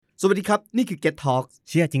สวัสดีครับนี่คือ Get Talk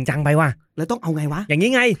เชื่อจริงจังไปว่ะแล้วต้องเอาไงวะอย่างนี้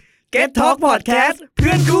ไง Get Talk Podcast เ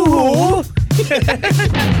พื่อนคู่หู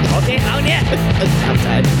โอเคเอาเนี่ยครับใ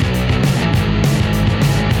ช่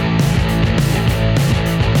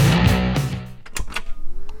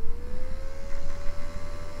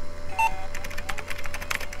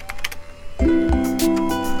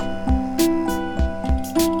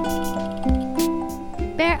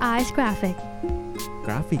Bare Eyes Graphic ก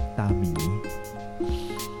ราฟิกตาหมี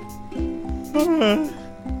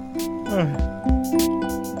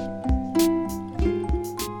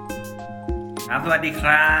ครับสวัสดีค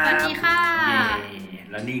รับ สวัสดีค่ะ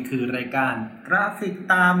และนี่คือรายการกราฟิก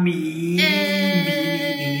ตาหมี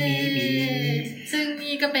ซึ่ง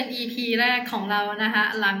นี่ก็เป็น EP แรกของเรานะคะ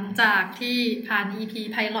หลังจากที่ผ่าน EP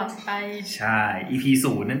Pilot ไปใช่ EP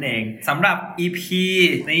 0นั่นเองสำหรับ EP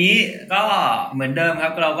นี้ก็เหมือนเดิมครั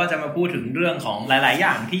บเราก็จะมาพูดถึงเรื่องของหลายๆอ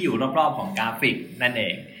ย่างที่อยู่รอบๆของกราฟิกนั่นเอ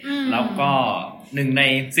งแล้วก็หนึ่งใน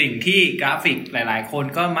สิ่งที่กราฟิกหลายๆคน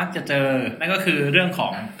ก็มักจะเจอนั่นก็คือเรื่องขอ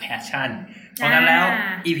ง passion เพราะงั้นแล้ว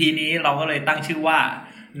EP นี้เราก็เลยตั้งชื่อว่า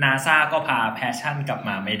NASA ก็พา passion กลับม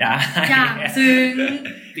าไม่ได้อย่างซึ่ง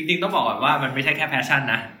จริงๆต้องบอกก่อนว่ามันไม่ใช่แค่ passion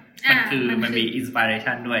นะมันมี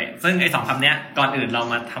inspiration ด้วยซึ่งไอ้2คำเนี้ยก่อนอื่นเรา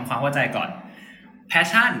มาทำความเข้าใจก่อน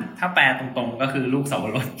passion ถ้าแปลตรงๆก็คือลูกเสาว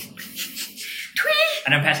รสอั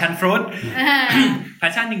นนั้น passion fruit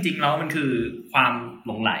passion จริงๆแล้วมันคือความห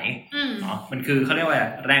ลงไหลเนาะมันคือเขาเรียกว่า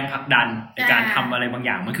แรงผลักดันในการทำอะไรบางอ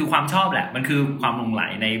ย่างมันคือความชอบแหละมันคือความหลงไหล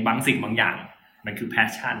ในบางสิ่งบางอย่างมันคือ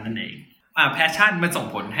passion นั่นเองpassion มันส่ง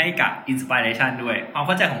ผลให้กับ inspiration ด้วยความเ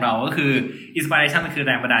ข้าใจของเราก็คือ inspiration มันคือแ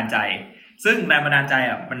รงบันดาลใจซึ่งแรงบันดาลใจ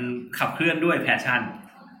มันขับเคลื่อนด้วย passion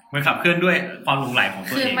มันขับเคลื่อนด้วยความหลงไหลของ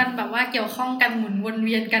ตัวเองคือมันแบบว่าเกี่ยวข้องกันหมุนวนเ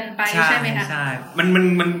วียนกันไปใช่ไหมคะใช่มัน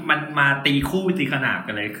มาตีคู่ตีขนาน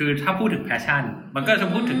กันเลยคือถ้าพูดถึง passion มันก็จะ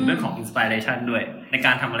พูดถึงเรื่องของ inspiration ด้วยในก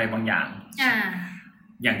ารทำอะไรบางอย่าง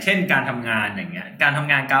อย่างเช่นการทำงานอย่างเงี้ยการท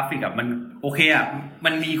ำงานกราฟิกมันโอเคมั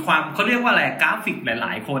นมีความเขาเรียกว่าอะไรกราฟิกหล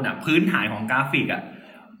ายๆคนพื้นฐานของกราฟิก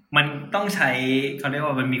มันต้องใช้เขาเรียก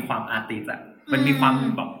ว่ามันมีความอาร์ติสต์มันมีความ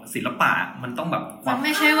แบบศิลปะมันต้องแบบมันไ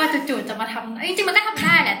ม่ใช่ว่าจู่ๆจะมาทำจริงๆมันก็ทำไ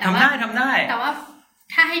ด้แหละแต่ว่าทำได้แต่ว่า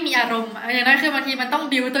ถ้าให้มีอารมณ์อย่างนั้นคือบางทีมันต้อง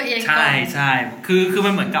บิวตัวเองก่อนใช่คือมั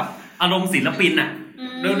นเหมือนกับอารมณ์ศิลปิน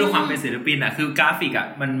ด้วยความเป็นศิลปินคือกราฟิก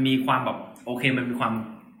มันมีความแบบโอเคมันมีควา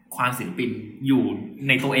มศิลปินอยู่ใ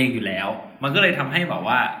นตัวเองอยู่แล้วมันก็เลยทำให้แบบ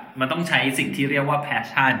ว่ามันต้องใช้สิ่งที่เรียกว่า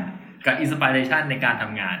passion กับ inspiration ในการท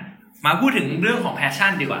ำงานมาพูดถึงเรื่องของ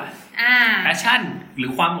passion ดีกว่าpassion หรื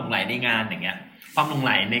อความหลงใหลในงานอย่างเงี้ยความหลงให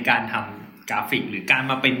ลในการทำกราฟิกหรือการ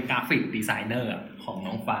มาเป็นกราฟิกดีไซเนอร์ของ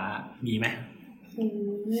น้องฟ้ามีไหมโอ้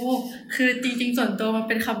คือจริงๆส่วนตัวมันเ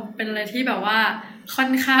ป็นอะไรที่แบบว่าค่อ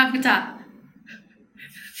นข้างจะ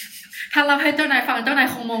ถ้าเราให้เจ้านายฟังเจ้านาย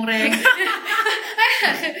คงมองแรง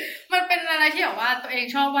มันเป็นอะไรที่แบบว่าตัวเอง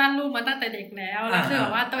ชอบวาดรูปมาตั้งแต่เด็กแล้วคือแบ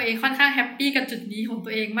บว่าตัวเองค่อนข้างแฮปปี้กับจุดนี้ของตั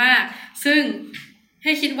วเองมากซึ่งใ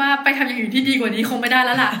ห้คิดว่าไปทำอย่างอื่นที่ดีกว่านี้คงไม่ได้แ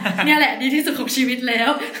ล้วล่ะเนี่ยแหละดีที่สุดของชีวิตแล้ว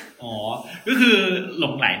ก็คือหล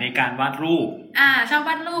งไหลในการวาดรูปชอบว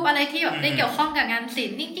าดรูปอะไรที่แบบได้เกี่ยวข้องกับงานศิ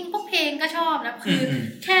ลป์จริงๆพวกเพลงก็ชอบนะคือ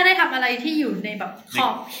แค่ได้ทำอะไรที่อยู่ในแบบขอ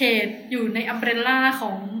บเขตอยู่ในอัมเบรลล่าข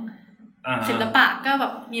องศิลปะก็แบ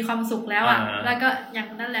บมีความสุขแล้วแล้วก็อย่าง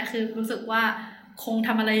นั้นแหละคือรู้สึกว่าคงท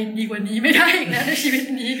ำอะไรดีกว่านี้ไม่ได้อีกแล้วในชีวิต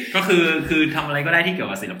นี้ก็คือทำอะไรก็ได้ที่เกี่ยว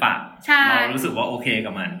กับศิลปะเรารู้สึกว่าโอเค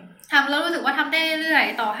กับมันทำแล้วรู้สึกว่าทำได้เรื่อย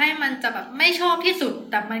ๆต่อให้มันจะแบบไม่ชอบที่สุด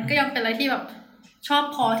แต่มันก็ยังเป็นอะไรที่แบบชอบ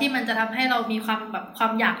พอที่มันจะทำให้เรามีความแบบควา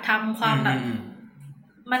มอยากทำความแบบ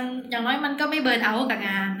มันอย่างน้อยมันก็ไม่เบิร์นเอาท์กับง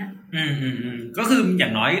านนะก็คืออย่า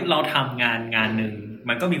งน้อยเราทำงานหนึ่ง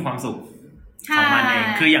มันก็มีความสุขของมันเอง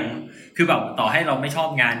คือแบบต่อให้เราไม่ชอบ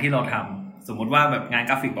งานที่เราทำสมมติว่าแบบงาน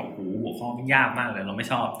กราฟิกบอกโอ้โหหัวข้อมันยากมากเลยเราไม่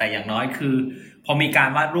ชอบแต่อย่างน้อยคือพอมีการ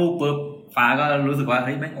วาดรูปปุ๊บฟ้าก็รู้สึกว่าเ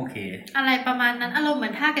ฮ้ยแม่งโอเคอะไรประมาณนั้นอารมณ์เหมื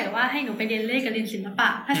อนถ้าเกิดว่าให้หนูไปเรียนเลขกับเรียนศิลปะ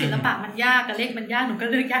ถ้าศิลปะมันยากกับเลขมันยากหนูก็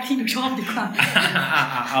เลือกยากที่หนูชอบดีกว่า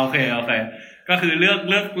โอเคก็คือเ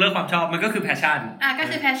ลือกความชอบมันก็คือ passion ก็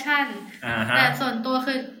คือ passion แต่ส่วนตัว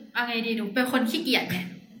คือเอาไงดีหนูเป็นคนขี้เกียจไง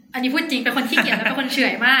อันนี้พูดจริงเป็นคนขี้เกียจแล้วเป็นคนเฉื่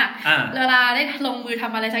อยมากเวลาได้ลงมือท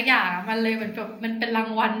ำอะไรสักอย่างมันเลยเหมือนแบบมันเป็นราง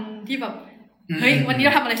วัลที่แบบเฮ้ยวันนี้เร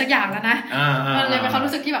าทำอะไรสักอย่างแล้วนะมันเลยเป็นความ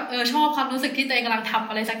รู้สึกที่แบบชอบความรู้สึกที่ตัวเองกำลังทำ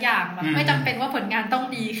อะไรสักอย่างแบบไม่จำเป็นว่าผลงานต้อง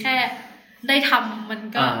ดีแค่ได้ทำมัน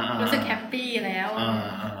ก็รู้สึกแฮปปี้แล้ว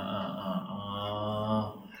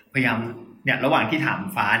พยายามเนี่ยระหว่างที่ถาม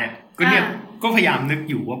ฟ้าเนี่ยก็พยายามนึก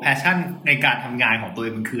อยู่ว่าแพชชั่นในการทำงานของตัวเอ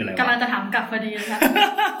งมันคืออะไรกำลังจะถามกลับพอดีเลยครับ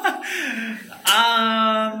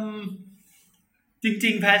จ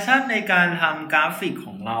ริงๆแพชชั่นในการทำกราฟิกข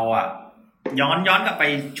องเราย้อนกลับไป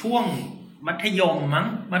ช่วงมัธยมมั้ง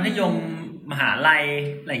มัธยม มหาลัย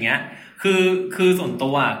อะไรเงี้ยคือส่วนตั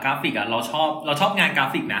วกราฟิกอ่ะเราชอบงานกรา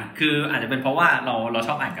ฟิกนะคืออาจจะเป็นเพราะว่าเราช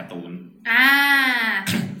อบอ่านการ์ตูน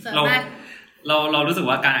เรารู้สึก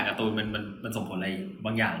ว่าการอ่านการ์ตูนมันส่งผลอะไรบ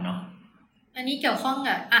างอย่างเนาะอันนี้เกี่ยวข้อง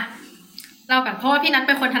กับเราแบบเพราะว่าพี่นัทเ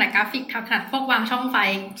ป็นคนถนัดกราฟิกถนัดพวกวางช่องไฟ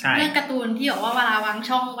เรื่องการ์ตูนที่บอกว่าเวลาวาง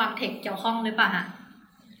ช่องวางเทคเกี่ยวข้องหรือเปล่าฮะ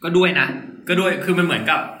ก็ด้วยนะก็ด้วยคือมันเหมือน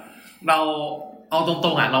กับเราเอาต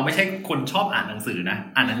รงๆอ่ะเราไม่ใช่คนชอบอ่านหนังสือนะ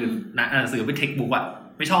อ่านหนังสือเป็นเทคบุ๊กอ่ะ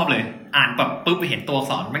ไม่ชอบเลยอ่านแบบปุ๊บไปเห็นตัวอัก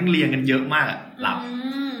ษรแม่งเรียงกันเยอะมากห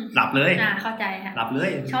ลับเลยเข้าใจค่ะหลับเลย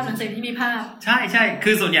ชอบหนังสือที่มีภาพใช่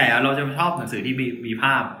คือส่วนใหญ่เราจะชอบหนังสือที่มีภ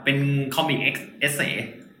าพเป็นคอมิกเอสเซ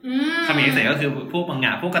คอมิกเอสเซก็คือพวกมังง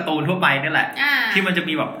ะพวกการ์ตูนทั่วไปนี่แหละที่มันจะ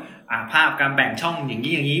มีแบบภาพการแบ่งช่องอย่าง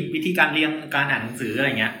นี้วิธีการเรียงการอ่านหนังสืออะไร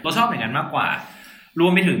เงี้ยเราชอบอย่างนั้นมากกว่ารว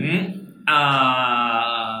มไปถึง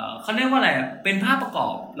เขาเรียกว่าอะไรเป็นภาพประกอ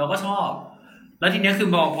บเราก็ชอบแล้วทีนี้คือ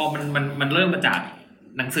พอมันเริ่มมาจาก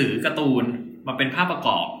หนังสือการ์ตูนมาเป็นภาพประก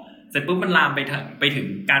อบเสร็จปุ๊บมันลามไปถึง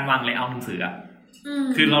การวางเลเยอร์หนังสือ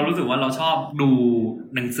คือเรารู้สึกว่าเราชอบดู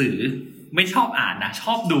หนังสือไม่ชอบอ่านนะช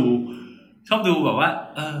อบดูแบบว่า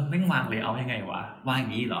ไม่วางเลเยอร์ยังไงวะวางอย่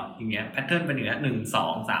างนี้เหรออย่างเงี้ยแพทเทิร์นเป็นอย่างเงี้ย1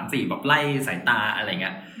 2 3 4แบบไล่สายตาอะไรเ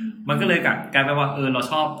งี้ยมันก็เลยกลายเป็นว่าเรา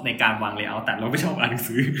ชอบในการวางเลเยอร์แต่เราไม่ชอบอ่านหนัง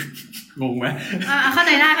สืองงไหมเข้าใ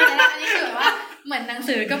จได้อันนี้คือว่าเหมือนหนัง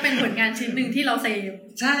สือก็เป็นผลงานชิ้นหนึ่งที่เราเสพ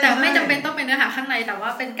แต่ไม่จำเป็นต้องเป็นเนื้อหาข้างในแต่ว่า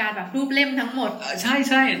เป็นการแบบรูปเล่มทั้งหมดใ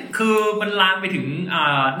ช่คือมันลามไปถึง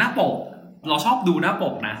หน้าปกเราชอบดูหน้าป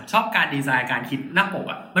กนะชอบการดีไซน์การคิดหน้าปก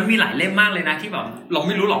อ่ะมันมีหลายเล่มมากเลยนะที่แบบเราไ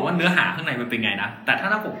ม่รู้หรอกว่าเนื้อหาข้างในมันเป็นไงนะแต่ถ้า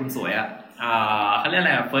หน้าปกคุณสวยอ่ะเขาเรียกอะไ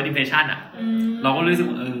ร first impression อ่ะเราก็รู้สึก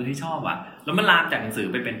ที่ชอบอ่ะแล้วมันลามจากหนังสือ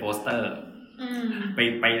ไปเป็นโปสเตอร์ไ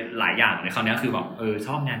ปหลายอย่างเลยคราวนี้คือแบบช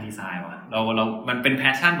อบงานดีไซน์ว่ะเรามันเป็นแพ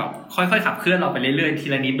ชชั่นแบบค่อยๆขับเคลื่อนเราไปเรื่อยๆที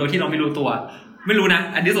ละนิดโดยที่เราไม่รู้ตัวไม่รู้นะ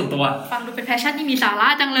อันนี้ส่วนตัวฟังดูเป็นแพชชั่นที่มีสาระ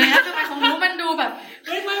จังเลยนะทำไมของหนูมันดูแบบ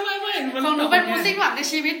ไม่ของหนูเป็นมูสิ้นหวังใน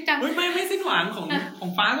ชีวิตจังไม่สิ้นหวังของ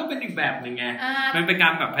ฟ้าก็เป็นอีกแบบนึงไงมันเป็นกา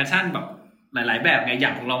รแบบแพชชั่นแบบหลายๆแบบไงอย่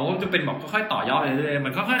างของเราก็จะเป็นแบบค่อยๆต่อยอดไปเรื่อยๆมั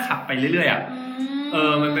นค่อยๆขับไปเรื่อยๆอ่ะ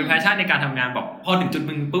มันเป็นแพชชั่นในการทำงานแบบพอถึงจุด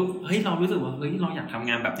นึงปุ๊บเฮ้ยเรารู้สึกว่าเฮ้ยเราอยากทำ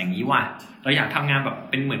งานแบบอย่างนี้ว่ะเราอยากทำงานแบบ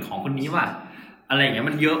เป็นเหมือนของคนนี้ว่ะอะไรอย่างเงี้ย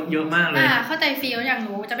มันเยอะมากเลยเข้าใจฟีลอย่างห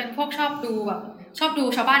นูจะเป็นพวกชอบดู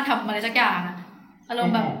ชาวบ้านทำอะไรสักอย่างอารม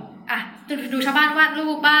ณ์แบบดูชาวบ้านวาดรู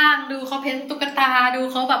ปบ้างดูเขาเพ้นตุ๊กตาดู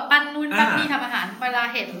เขาแบบปั้นนู่นปั้นนี่ทำอาหารเวลา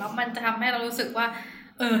เห็นแล้วมันจะทำให้เรารู้สึกว่า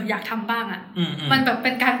อยากทำบ้างมันแบบเ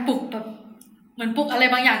ป็นการปลุกแบบเหมือนปลุกอะไร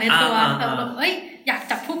บางอย่างในตัวแต่แบบอยาก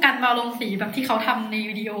จับผู้กันมาลงสีแบบที่เขาทำใน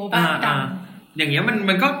วิดีโอบ้างอย่างเงี้ย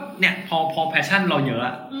มันก็เนี่ยพอแพชชั่นเราเยอะ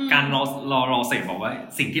การเราเสพบอกว่า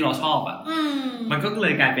สิ่งที่เราชอบมันก็เล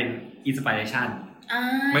ยกลายเป็นอินสปิเรชัน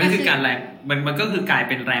มันก็คือการแรงมันก็คือกลายเ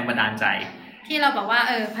ป็นแรงบันดาลใจที่เราบอกว่า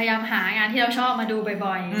พยายามหางานที่เราชอบมาดู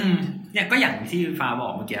บ่อยๆเนี่ยก็อย่างที่ฟ้าบอ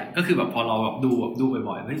กเมื่อกี้ก็คือแบบพอเราแบบดู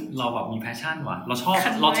บ่อยๆเฮ้ยเราแบบมีแพชชั่นว่ะเราชอบ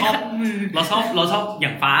อย่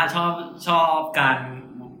างฟ้าชอบการ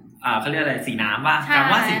เขาเรียกอะไรสีน้ำป่ะการ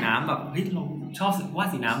วาดสีน้ำแบบเฮ้ยเราชอบวาด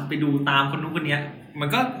สีน้ำไปดูตามคนนู้นคนนี้มัน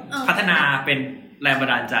ก็พัฒนาเป็นแรงบัน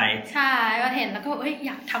ดาลใจใช่ก็เห็นแล้วก็อ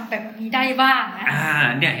ยากทำแบบนี้ได้บ้างนะ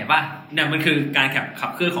เนี่ยเห็นป่ะเนี่ยมันคือการขั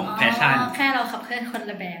บเคลื่อนของแพชชั่นแค่เราขับเคลื่อนคน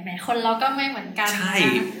ละแบบแหมคนเราก็ไม่เหมือนกันใช่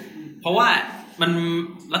เพราะว่ามัน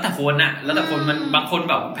แล้วแต่คนนะแล้วแต่คนมันบางคน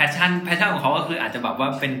แบบแพชชั่นของเขาก็คืออาจจะแบบว่า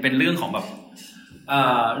เป็นเรื่องของแบบ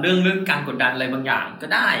เรื่องการกดดันอะไรบางอย่างก็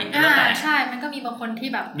ได้แล้วแต่ใช่มันก็มีบางคนที่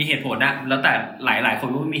แบบมีเหตุผลนะแล้วแต่หลายคน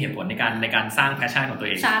ก็มีเหตุผลในการสร้างแพชชั่นของตัวเ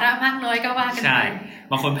องสาระมากน้อยก็ว่ากันไปใช่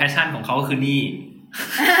บางคนแพชชั่นของเขาก็คือนี่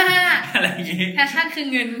อะไรอย่างงี้แพชชั่นคือ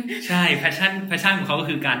เงินใช่แพชชั่นของเขาก็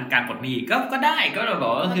คือการปลดหนี้ก็ได้ก็เราบอ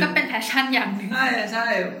กว่ามันก็เป็นแพชชั่นอย่างนึงใช่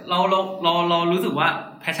เรารู้สึกว่า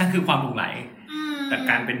แพชชั่นคือความหลงไหลแต่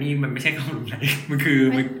การเป็นหนี้มันไม่ใช่ความหลงไหลมันคือ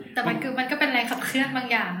แต่มันก็เป็นแรงขับเคลื่อนบาง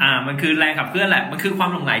อย่างมันคือแรงขับเคลื่อนแหละมันคือความ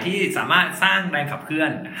หลงไหลที่สามารถสร้างแรงขับเคลื่อ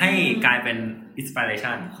นให้กลายเป็นอินสปิเร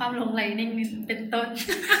ชันความหลงไหลในเงินเป็นต้น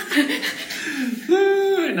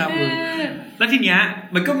นะมึงแล้วทีเนี้ย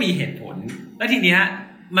มันก็มีเหตุผลแล้วทีเนี้ย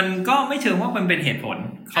มันก็ไม่เชิงว่ามันเป็นเหตุผล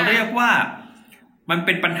เขาเรียกว่ามันเ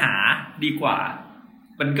ป็นปัญหาดีกว่า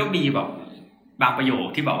มันก็มีแบบบางประโยค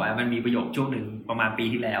ที่บอกว่ามันมีประโยคช่วงนึงประมาณปี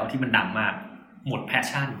ที่แล้วที่มันดังมากหมดแพช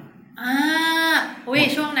ชั่น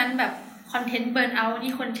ช่วงนั้นแบบคอนเทนต์เบิร์นเอาท์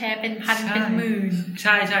นี่คนแชร์เป็นพันเป็นหมื่นใ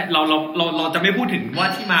ช่เราจะไม่พูดถึงว่า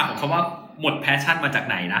ที่มาของคำว่าหมดแพชชั่นมาจาก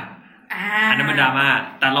ไหนนะอันนั้นมันดราม่า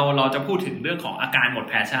แต่เราจะพูดถึงเรื่องของอาการหมด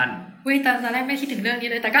แพชชั่นตอนแรกไม่คิดถึงเรื่องนี้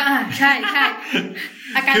เลยแต่ก็ใช่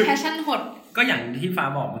อาการแพชชั่นหดก็อย่างที่ฟ้า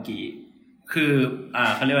บอกเมื่อกี้คือ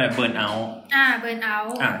เขาเรียกว่าเบิร์นเอาท์เบิร์นเอา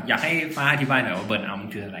ท์อยากให้ฟ้าอธิบายหน่อยว่าเบิร์นเอาท์มั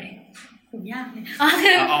นคืออะไร ผมยากเลย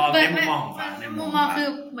คือในมุมมองคือ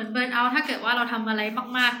เหมือนเบิร์นเอาท์ถ้าเกิดว่าเราทำอะไร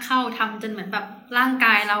มากๆเข้าทำจนเหมือนแบบร่างก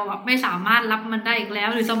ายเราแบบไม่สามารถรับมันได้อีกแล้ว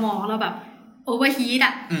หรือสมองเราแบบโอเวอร์ฮีทอ่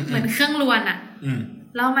ะเหมือนเครื่องรวนอ่ะ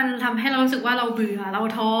แล้วมันทำให้เรารู้สึกว่าเราเบื่อเรา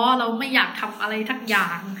ท้อเราไม่อยากทำอะไรทักอย่า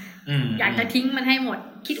งอยากจะทิ้งมันให้หมด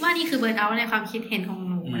คิดว่านี่คือเบิร์นเอาท์ในความคิดเห็นของ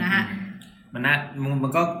หนูนะฮะมั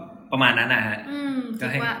นก็ประมาณนั้นนะฮะก็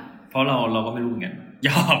ให้เพราะเราก็ไม่รู้เหมือนกันหย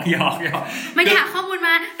อกไม่ได้หาข้อมูลม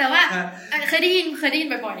าแต่ว่าเคยได้ยิน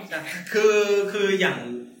บ่อยๆคืออ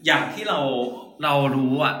ย่างที่เรา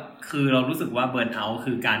รู้อ่ะคือเรารู้สึกว่าเบิร์นเอาท์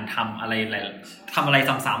คือการทำอะไร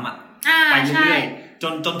ซ้ำๆอ่ะไปเรื่อยๆ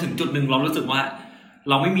จนถึงจุดนึงเรารู้สึกว่า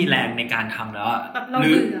เราไม่มีแรงในการทำแล้ว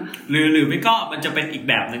หรือไม่ก็มันจะเป็นอีก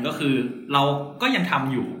แบบนึงก็คือเราก็ยังท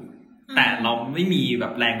ำอยู่แต่เราไม่มีแบ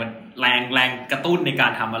บแรงกระตุ้นในกา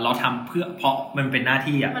รทำเราทำเพราะมันเป็นหน้า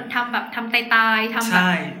ที่อ่ะมันทำแบบทำตายทำแบบ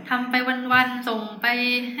ทำไปวันๆส่งไป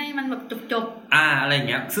ให้มันแบบจบอะไรอย่าง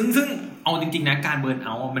เงี้ยซึ่งเอาจริงๆนะการเบิร์นเอ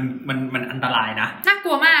าท์มันอันตรายนะน่าก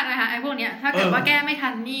ลัวมากเลยค่ะไอ้พวกเนี้ยถ้าเกิดว่าแก้ไม่ทั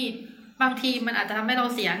นนี่บางทีมันอาจจะทำให้เรา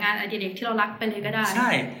เสียงานอดิเรกที่เรารักไปเลยก็ได้ใช่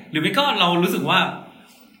หรือไม่ก็เรารู้สึกว่า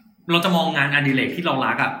เราจะมองงานอดิเรกที่เรา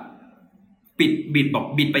รักอ่ะ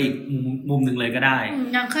บิดไปอีกมุมนึงเลยก็ได้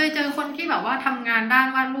อย่างเคยเจอคนที่แบบว่าทำงานด้าน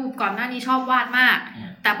วาดรูปก่อนหน้านี้ชอบวาดมาก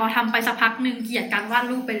แต่พอทำไปสักพักนึงเกลียดการวาด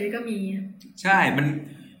รูปไปเลยก็มีใช่มัน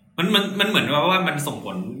เหมือนว่ามันส่งผ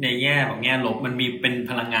ลในแง่แบบแง่ลบมันมีเป็น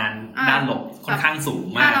พลังงานด้านลบค่อนข้างสูง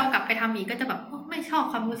มากถ้าเรากลับไปทำอีกก็จะแบบไม่ชอบ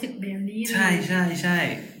ความรู้สึกแบบนี้ใช่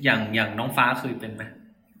อย่างน้องฟ้าเคยเป็นไหม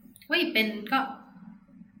เป็นก็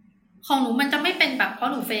ของหนูมันจะไม่เป็นแบบเพราะ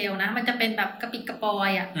หนูเฟลนะมันจะเป็นแบบกระปิดกระปอย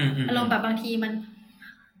อ่ะอารมณ์แบบบางที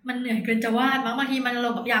มันเหนื่อยเกินจะวาดบางทีมันอาร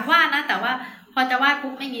มณ์แบบอยากวาดนะแต่ว่าพอจะวาด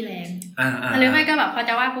ปุ๊บไม่มีแรงหรือไม่ก็แบบพอ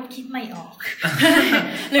จะวาดปุ๊บคิดไม่ออก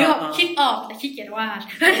หรือแบบคิดออกแต่ขี้เกียจวาด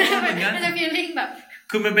มันจะฟีลลิ่งแบบ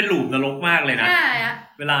คือมันเป็นหลูปนรกมากเลยนะ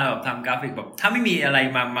เวลาแบบทำกราฟิกแบบถ้าไม่มีอะไร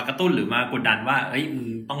มากระตุ้นหรือมากดดันว่าเฮ้ยมึง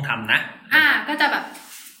ต้องทำนะก็จะแบบ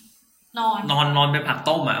นอนไปผัก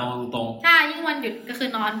ต้มอ่ะเอาตรงๆใช่ยิ่งวันหยุดก็คือ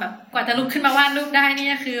นอนแบบกว่าจะลุกขึ้นมาวาดรูปได้นี่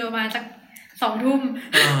คือประมาณสัก 20:00 น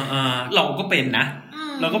เราก็เป็นนะ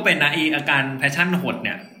อาการแพชชั่นหดเ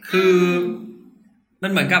นี่ยคือมั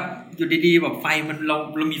นเหมือนกับอยู่ดีๆแบบไฟมันเ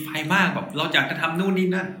รามีไฟมากแบบเราอยากจะทำนู่นนี่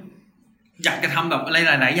นั่นอยากจะทำแบบอะไรห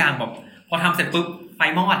ลายๆอย่างแบบพอทำเสร็จปุ๊บไฟ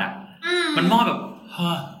มอดอ่ะมันมอดแบบ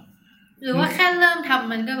หรือว่าแค่เริ่มท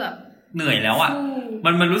ำมันก็แบบเหนื่อยแล้วอ่ะ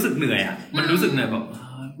มันรู้สึกเหนื่อยอ่ะมันรู้สึกเหนื่อยแบบ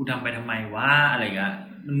กูทำไปทำไมวะอะไรเงี้ย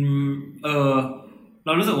มันเร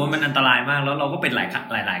ารู้สึกว่ามันอันตรายมากแล้วเราก็เป็นหลายค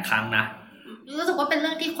รั้งนะรู้สึกว่าเป็นเ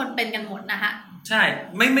รื่องที่คนเป็นกันหมดนะฮะใช่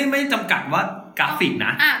ไม่จำกัดว่ากราฟิกน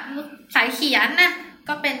ะสายเขียนนะ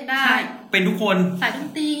ก็เป็นได้เป็นทุกคนสายดน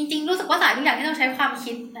ตรีจริงๆรู้สึกว่าสายทุกอย่างที่ต้องใช้ความ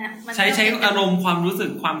คิดนะใช้อารมณ์ความรู้สึก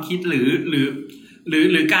ความคิดห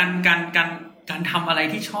รือการทำอะไร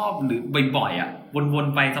ที่ชอบหรือบ่อยๆอ่ะวน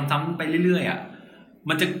ๆไปซ้ำๆไปเรื่อยๆอ่ะ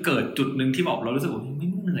มันจะเกิดจุดนึงที่บอกเรารู้สึกว่าไม่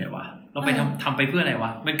เหนื่อยวะเราไปทำไปเพื่ออะไรว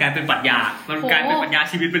ะมันกลายเป็นปรัชญามันกลายเป็นปรัชญา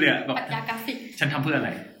ชีวิตไปเลยแบบปรัชญากราฟิกฉันทำเพื่ออะไร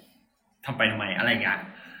ทำไปทำไมอะไรอย่างเงี้ย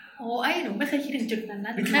หนูไม่เคยคิดถึงจุดนั้นน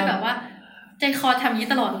ะแค่แบบว่าใจคอทำอย่างนี้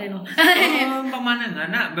ตลอดเลยเหรอประมาณอย่างนั้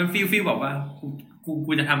นอ่ะมันฟีลแบบว่า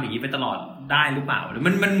กูจะทำอย่างนี้ไปตลอดได้หรือเปล่าหรือ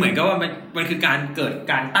มันเหมือนกับว่ามันคือการเกิด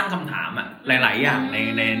การตั้งคำถามอ่ะหลายๆอย่าง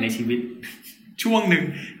ในชีวิตช่วงหนึ่ง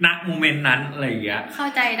ณโมเมนต์นั้นอะไรอย่างเงี้ยเข้า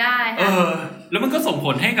ใจได้แล้วมันก็ส่งผ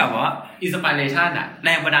ลให้กับว่าอินสปิเรชันอ่ะแร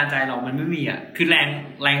งบันดาลใจเรามันไม่มีอ่ะคือแ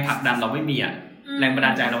รงผลักดันเราไม่มีอ่ะแรงบันด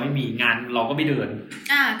าลใจเราไม่มีงานเราก็ไม่เดิน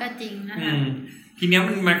ก็จริงนะคะทีเนี้ย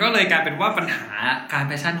มันก็เลยกลายเป็นว่าปัญหาการแ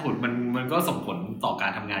พชชั่นหดมันก็ส่งผลต่อกา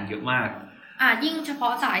รทำงานเยอะมากยิ่งเฉพา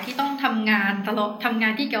ะสายที่ต้องทำงานทำงา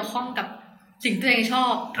นที่เกี่ยวข้องกับสิ่งที่ตัวเองชอ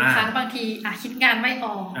บทุกครั้งบางทีคิดงานไม่อ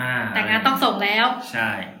อกแต่งานต้องส่งแล้วใ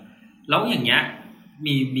ช่แล้วอย่างเงี้ย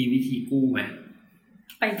มีวิธีกู้ไหม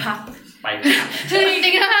ไปพักคือจ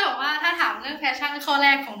ริงๆถ้าบอกว่าถ้าถามเรื่องแพชชั่นข้อแร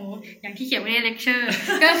กของหนูอย่างที่เขียนไว้ในเลคเชอร์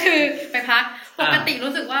ก็คือไปพักปกติ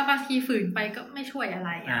รู้สึกว่าบางทีฝืนไปก็ไม่ช่วยอะไร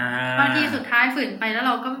บางทีสุดท้ายฝืนไปแล้วเ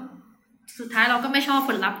ราก็ไม่ชอบ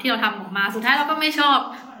ผลลัพธ์ที่เราทำออกมาสุดท้ายเราก็ไม่ชอบ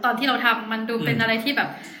ตอนที่เราทำมันดูเป็นอะไรที่แบบ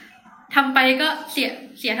ทำไปก็เ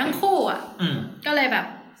สียทั้งคู่ก็เลยแบบ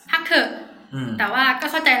พักเถอะแต่ว่าก็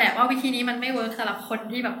เข้าใจแหละว่าวิธีนี้มันไม่เวิร์กสำหรับคน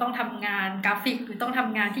ที่แบบต้องทำงานกราฟิกหรือต้องท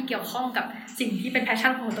ำงานที่เกี่ยวข้องกับสิ่งที่เป็นแพชชั่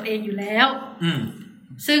นของตัวเองอยู่แล้ว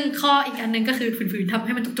ซึ่งข้ออีกอันนึงก็คือฝืนๆทำใ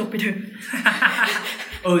ห้มันจบๆไปเถอะ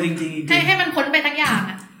จริงๆให้มันพ้นไปทั้งอย่าง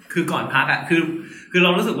คือก่อนพักคือเรา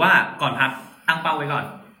รู้สึกว่าก่อนพักตั้งเป้าไว้ก่อน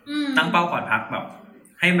ตั้งเป้าก่อนพักแบบ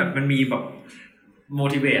ให้แบบมันมีแบบ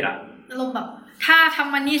motivate อารมณ์แบบถ้าท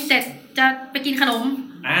ำวันนี้เสร็จจะไปกินขนม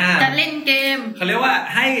จะเล่นเกมเขาเรียกว่า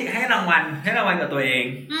ให้รางวัลกับตัวเอง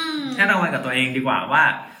ให้รางวัลกับตัวเองดีกว่าว่า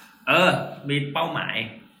มีเป้าหมาย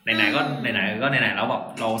ไหนๆก็ไหนๆแล้วแบบ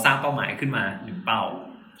เราสร้างเป้าหมายขึ้นมา1เป้า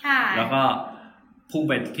ใช่แล้วก็พุ่งไ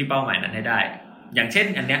ปที่เป้าหมายนั้นให้ได้อย่างเช่น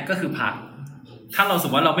อันเนี้ยก็คือพักถ้าเราสม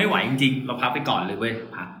มติว่าเราไม่ไหวจริงๆเราพักไปก่อนเลยเว้ย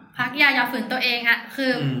พักอย่าฝืนตัวเองอะคื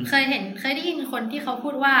อเคยได้ยินคนที่เขาพู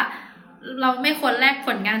ดว่าเราไม่ควรแลกผ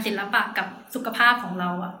ลงานศิลปะกับสุขภาพของเรา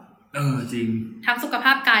อะจริงทั้งสุขภ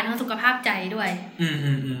าพกายทั้งสุขภาพใจด้วย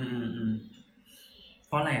เ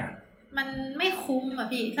พราะอะไรอ่ะมันไม่คุ้มอ่ะ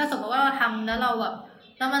พี่ถ้าสมมติว่าเราทำแล้วเราแบบ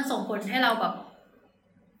แล้วมันส่งผลให้เราแบบ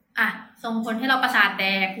ส่งผลให้เราประสาทแด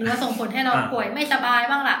กหรือว่าส่งผลให้เราป่วยไม่สบาย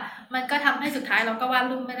บ้างล่ะมันก็ทำให้สุดท้ายเราก็วาด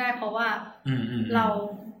รูปไม่ได้เพราะว่าเรา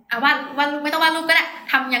วาดไม่ต้องวาดรูปก็ได้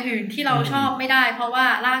ทำอย่างอื่นที่เราชอบไม่ได้เพราะว่า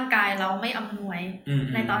ร่างกายเราไม่อำนวย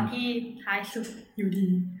ในตอนที่ท้ายสุดอยู่ดี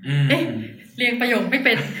เรียงประโยคไม่เ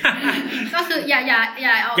ป็น ก็คืออ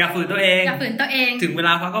ย่าฝืนตัวเองถึงเวล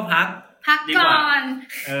าพักก็พักก่อน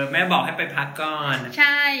แม่บอกให้ไปพักก่อนใ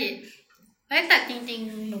ช่แต่จริง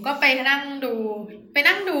ๆหนูก็ไปนั่ง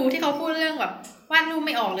ดูที่เขาพูดเรื่องแบบวาดรูปไ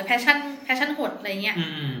ม่ออกหรือแพชชั่นหดอะไรเงี้ย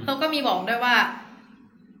เขาก็มีบอกด้วยว่า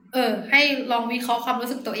ให้ลองวิเคราะห์ความรู้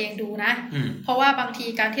สึกตัวเองดูนะเพราะว่าบางที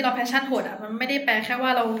การที่เราแพชชั่นหดมันไม่ได้แปลแค่ว่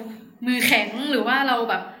าเรามือแข็งหรือว่าเรา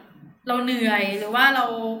แบบเราเหนื่อยหรือว่าเรา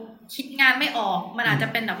คิดงานไม่ออกมันอาจจะ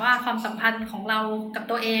เป็นแบบว่าความสัมพันธ์ของเรากับ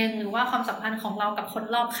ตัวเองหรือว่าความสัมพันธ์ของเรากับคน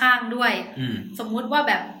รอบข้างด้วยสมมุติว่า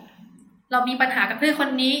แบบเรามีปัญหากับเพื่อนคน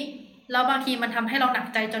นี้แล้วบางทีมันทำให้เราหนัก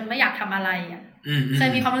ใจจนไม่อยากทำอะไรเคย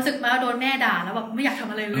มีความรู้สึกไหมว่าโดนแม่ด่าแล้วแบบไม่อยากท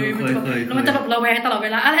ำอะไรเลยมันจะแบบระแวงตลอดเว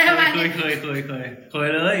ลาอะไรประมาณนี้เคยเล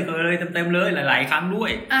ยเต็มเลยหลายๆครั้งด้ว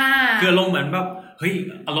ยคืออารมณ์เหมือนแบบเฮ้ย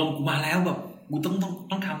อารมณ์กูมาแล้วแบบกู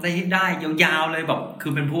ต้องทำได้ให้ได้ยาวๆเลยแบบคื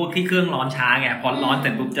อเป็นพวกที่เครื่องร้อนช้าไงพอร้อนเส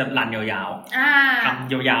ร็จปุ๊บจะรันยาวๆท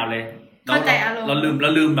ำยาวๆเลยเรา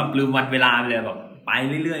ลืมแบบลืมวันเวลาเลยแบบไป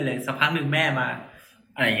เรื่อยๆเลยสักพักนึงแม่มา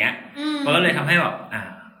อะไรอย่างเงี้ยมันก็เลยทำให้แบบ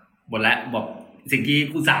หมดแล้วแบบสิ่งที่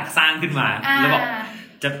อุตส่าห์สร้างขึ้นมาแล้วแบบ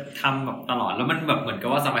จะทำแบบตลอดแล้วมันแบบเหมือนกับ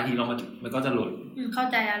ว่าสมาธิเรามันก็จะหลุดเข้า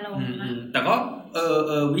ใจอารมณ์แต่ก็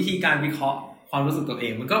วิธีการวิเคราะห์ความรู้สึกตัวเอ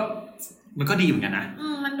งมันก็ดีเหมือนกันนะ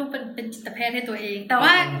มันดูเป็นจิตแพทย์ให้ตัวเองแต่ว่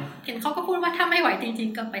าเห็นเขาก็พูดว่าถ้าไม่ไหวจริง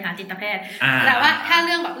ๆก็ไปหาจิตแพทย์แต่ว่าถ้าเ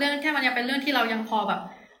รื่องแบบเรื่องที่มันยังเป็นเรื่องที่เรายังพอแบบ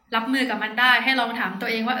รับมือกับมันได้ให้ลองถามตัว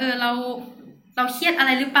เองว่าเราเครียดอะไ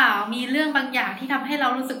รหรือเปล่ามีเรื่องบางอย่างที่ทำให้เรา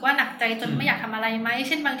รู้สึกว่าหนักใจจนไม่อยากทำอะไรไหมเ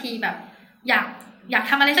ช่นบางทีแบบอยาก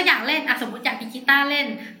ทำอะไรสักอย่างเล่นสมมติอยากดีกีตาร์เล่น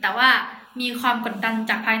แต่ว่ามีความกดดัน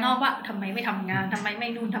จากภายนอกว่าทำไมไม่ทำงานทำไมไม่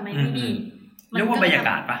นู่นทำไมไม่นี่เรียกว่าบรรยา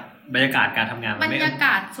กาศปะบรรยากาศการทำงานบรรยาก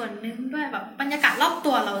าศส่วนนึงด้วยแบบบรรยากาศรอบ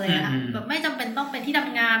ตัวเราเลยอะแบบไม่จำเป็นต้องเป็นที่ท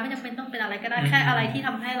ำงานไม่จำเป็นต้องเป็นอะไรก็ได้แค่อะไรที่ท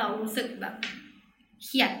ำให้เรารู้สึกแบบเค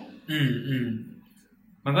รียด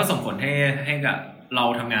มันก็ส่งผลให้กับเรา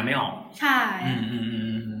ทำงานไม่ออกใช่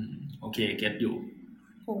โอเคเก็ตอยู่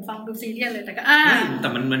ผมฟังดูซีเรียสเลยแต่ก็แต่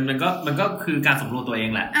มันก็คือการสำรวจตัวเอง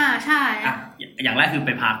แหละใช่อย่างแรกคือไ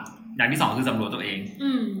ปพักอย่างที่2คือสำรวจตัวเอง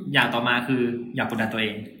อย่างต่อมาคืออยากกดดันตัวเอ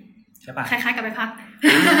งใช่ป่ะคล้ายๆกับไปพัก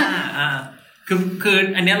คือ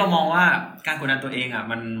อันนี้เรามองว่าการกดดันตัวเอง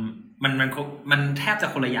มันแทบจะ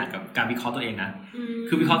คนละอย่างกับการวิเคราะห์ตัวเองนะ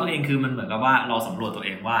คือวิเคราะห์ตัวเองคือมันเหมือนกับว่าเราสำรวจตัวเอ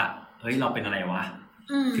งว่าเฮ้ยเราเป็นอะไรวะ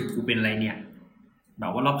คือกูเป็นอะไรเนี่ยแบ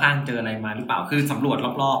บว่ารอบข้างเจออะไรมาหรือเปล่าคือสำรวจ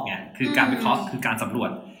รอบๆไงคือการวิเคราะห์คือการสำรวจ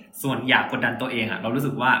ส่วนอยากกดดันตัวเองเรารู้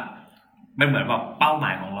สึกว่ามันเหมือนแบบเป้าหม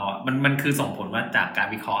ายของเรามันคือส่งผลว่าจากการ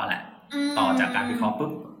วิเคราะห์แหละต่อจากการวิเคราะห์ปุ๊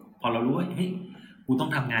บพอเรารู้ว่าเฮ้ยกูต้อ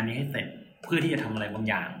งทำงานนี้ให้เสร็จเพื่อที่จะทำอะไรบาง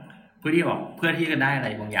อย่างเพื่อที่จะได้อะไร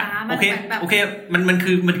บางอย่างโอเคมัน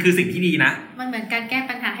คือสิ่งที่ดีนะมันเหมือนการแก้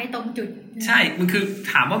ปัญหาให้ตรงจุดใช่มันคือ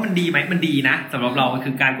ถามว่ามันดีไหมมันดีนะสำหรับเรามัน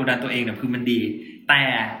คือการกดดันตัวเองเนี่ยคือมันดีแต่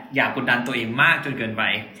อย่ากดดันตัวเองมากจนเกินไป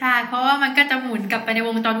ใช่เพราะว่ามันก็จะหมุนกลับไปในว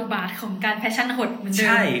งจรอุบาทของการแพชชั่นหดเหมือนเดิมใ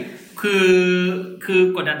ช่คือ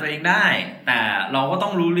กดดันตัวเองได้แต่เราก็ต้อ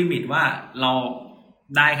งรู้ลิมิตว่าเรา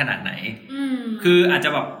ได้ขนาดไหนคืออาจจะ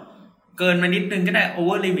แบบเกินมานิดนึงก็ได้โอเว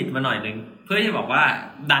อร์ลิมิตมาหน่อยนึงเพื่อที่บอกว่า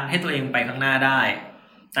ดันให้ตัวเองไปข้างหน้าได้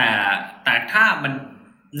แต่ถ้ามัน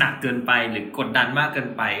หนักเกินไปหรือกดดันมากเกิน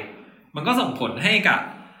ไปมันก็ส่งผลให้กับ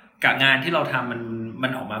งานที่เราทำมั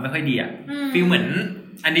นออกมาไม่ค่อยดีอ่ะฟีลเหมือน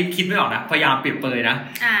อันนี้คิดไม่ออกนะพยายามเปรียบเปยนะ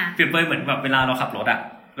เปรียบเปยเหมือนแบบเวลาเราขับรถอ่ะ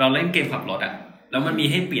เราเล่นเกมขับรถอ่ะแล้วมันมี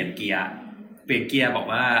ให้เปลี่ยนเกียร์บอก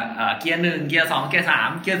ว่าเกียร์1เกียร์2เกียร์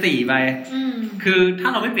3เกียร์4ไปคือถ้า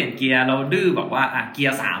เราไม่เปลี่ยนเกียร์เราดื้อบอกว่าเกีย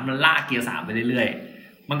ร์3มันลากเกียร์3ไปเรื่อย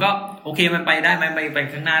ๆมันก็โอเคมันไปได้ไหมไป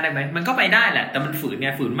ข้างหน้าได้ไหมมันก็ไปได้แหละแต่มันฝืน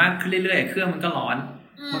มากขึ้นเรื่อยๆเครื่องมันก็ร้อน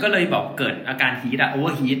มันก็เลยแบบเกิดอาการฮีทโอเวอ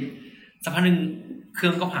ร์ฮีทสักพักนึงเครื่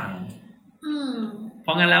องก็พังเพร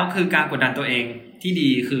าะงั้นแล้วคือการกดดันตัวเองที่ดี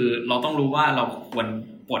คือเราต้องรู้ว่าเราควร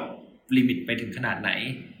ปลดลิมิตไปถึงขนาดไหน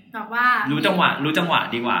แบบว่ารู้จังหวะ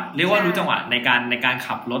ดีกว่าเรียกว่ารู้จังหวะในการ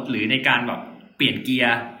ขับรถหรือในการแบบเปลี่ยนเกีย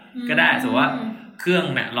ร์ก็ได้สมมติว่าเครื่อง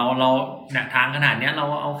เนี่ยเราเนี่ยทางขนาดเนี้ยเรา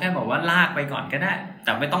เอาแค่แบบว่าลากไปก่อนก็ได้แ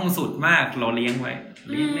ต่ไม่ต้องสุดมากเราเลี้ยงไว้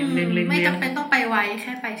เลี้ยงไม่จำเป็นต้องไปไวแ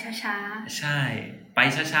ค่ไปช้าๆใช่ไป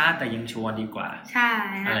ช้าๆแต่ยังชัวร์ดีกว่าใช่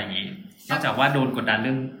อะไรอย่างงี้นอกจากว่าโดนกดดันเ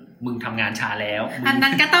รื่องมึงทำงานช้าแล้วอันนั้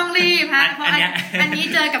นก็ต้องรีบฮะเพราะอันนี้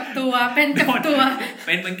เจอกับตัวเป็นกับตัวเ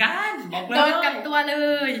ป็นเหมือนกันบอกเลยโดนกับตัวเล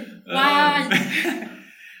ยว้าย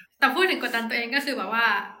แต่พูดถึงกดดันตัวเองก็คือแบบว่า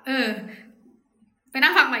ไปนั่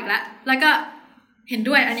งฟังใหม่อีกแล้วก็เห็น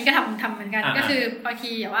ด้วยอันนี้ก็ทำเหมือนกันก็คือบาง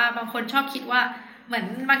ทีแบบว่าบางคนชอบคิดว่าเหมือน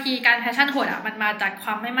บางทีการแพชชั่นโหดมันมาจากคว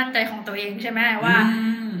ามไม่มั่นใจของตัวเองใช่ไหมว่า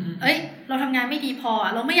เราทำงานไม่ดีพอ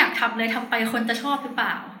เราไม่อยากทำเลยทำไปคนจะชอบหรือเป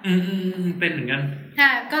ล่าเป็นเหมือนกันใช่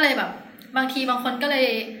ก็เลยแบบบางทีบางคนก็เลย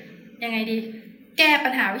ยังไงดีแก้ปั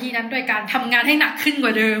ญหาวิธีนั้นโดยการทำงานให้หนักขึ้นก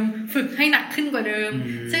ว่าเดิมฝึกให้หนักขึ้นกว่าเดิม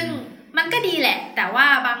ซึ่งมันก็ดีแหละแต่ว่า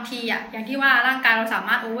บางทีอย่างที่ว่าร่างกายเราสาม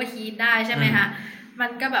ารถโอเวอร์ฮีทได้ใช่ไหมคะมัน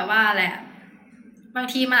ก็แบบว่าแหละบาง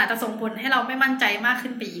ทีมันอาจจะส่งผลให้เราไม่มั่นใจมาก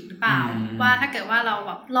ขึ้นไปอีกหรือเปล่าว่าถ้าเกิดว่าเราแ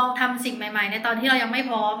บบลองทำสิ่งใหม่ๆในตอนที่เรายังไม่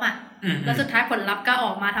พร้อมแล้วสุดท้ายผลลัพธ์ก็อ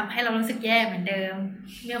อกมาทำให้เรารู้สึกแย่เหมือนเดิม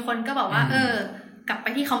มีคนก็บอกว่ากลับไป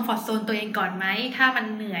ที่คอมฟอร์ตโซนตัวเองก่อนไหมถ้ามัน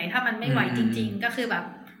เหนื่อยถ้ามันไม่ไหวจริงๆก็คือแบบ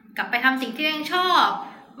กลับไปทำสิ่งที่ตัวเองชอบ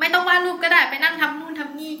ไม่ต้องวาดรูปก็ได้ไปนั่งทำนู่นท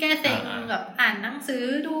ำนี่แก้เซ็งแบบอ่านหนังสือ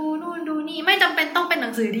ดูนู่นดูนี่ไม่จำเป็นต้องเป็นหนั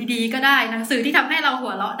งสือดีๆก็ได้หนังสือที่ทำให้เราหั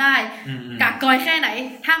วเราะได้กากกอยแค่ไหน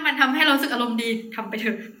ถ้ามันทำให้เรารู้สึกอารมณ์ดีทำไปเถ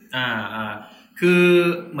อะคือ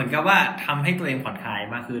เหมือนกับว่าทำให้ตัวเองผ่อนคลาย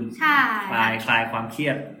มากขึ้นใช่คลายความเครี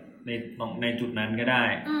ยดในจุดนั้นก็ได้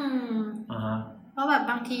เพราะแบบ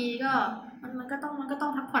บางทีก็มันก็ต้อ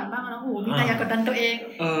งพักผ่อนบ้างนะโอ้โหมีแต่อย่ากดดันตัวเอง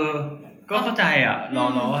ก็เข้าใจเรา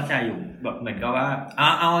เข้าใจอยู่แบบเหมือนกับว่า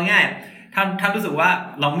เอาง่ายถ้ารู้สึกว่า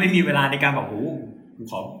เราไม่มีเวลาในการแบบโอ้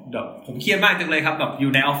ขอแบบผมเครียดมากจังเลยครับแบบอ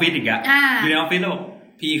ยู่ในออฟฟิศอีกอยู่ในออฟฟิศแล้วบอก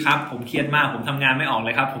พี่ครับผมเครียดมากผมทำงานไม่ออกเล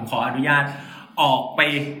ยครับผมขออนุญาตออกไป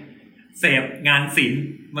เสพงานศิลป์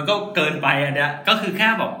มันก็เกินไปอันเนี้ยก็คือแค่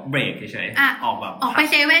แบบเบรกเฉยๆออกแบบออกไป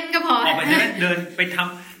เซเว่นก็พอออกไปเซเว่นเดินไปท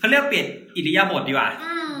ำเขาเรียกเปลี่ยนอิริยาบถดีกว่า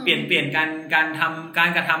เปลี่ยนการทำการ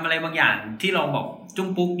กระทำอะไรบางอย่างที่เราบอกจุ้ง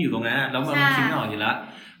ปุ๊กอยู่ตรงนั้นแล้วมันคิดไม่ออกอยู่แล้ว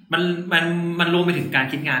มันรวมไปถึงการ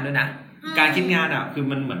คิดงานด้วยนะการคิดงานคือ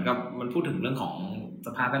มันเหมือนกับมันพูดถึงเรื่องของส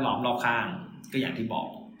ภาพแวดล้อมรอบข้างก็อย่างที่บอก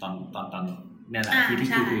ตอนนี่แหละที่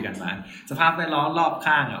คุยกันมาสภาพแวดล้อมรอบ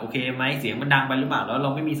ข้างโอเคไหมเสียงมันดังไปหรือเปล่าแล้วเรา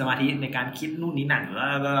ไม่มีสมาธิในการคิดนู่นนี่นั่นบ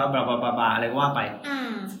ลาอะไรก็ว่าไป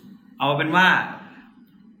เอาเป็นว่า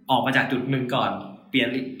ออกมาจากจุดหนึ่งก่อนเปลี่ยน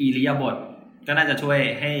อิริยาบถก็น่าจะช่วย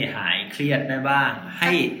ให้หายเครียดได้บ้าง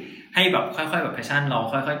ให้แบบค่อยๆแบบแพชชั่นเรา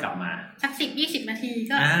ค่อยๆกลับมาสัก 10-20 นาที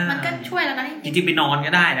ก็มันก็ช่วยแล้วนะจริงๆไปนอน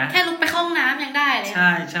ก็ได้นะแค่ลุกไปเข้าห้องน้ำยังได้เลย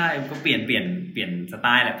ใช่ก็เปลี่ยนสไต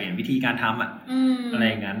ล์แหละเปลี่ยนวิธีการทำอะไร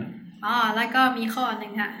อย่างนั้นแล้วก็มีข้อนึ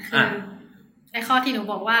งค่ะคือไอ้ข้อที่หนู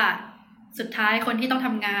บอกว่าสุดท้ายคนที่ต้องท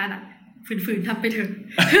ำงานฝืนๆทำไปเถอะ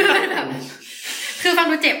คือฟัง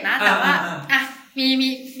ดูเจ็บนะแต่ว่า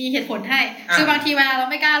มีเหตุผลให้คือบางทีเวลาเรา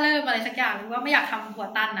ไม่กล้าเริ่มอะไรสักอย่างหรือว่าไม่อยากทำหัว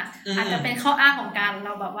ตันอาจจะเป็นข้ออ้างของการเร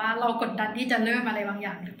าแบบว่าเรากดดันที่จะเริ่มอะไรบางอ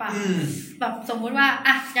ย่างหรือเปล่าแบบสมมุติว่า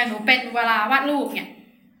อย่างหนูเป็นเวลาวาดรูปเนี่ย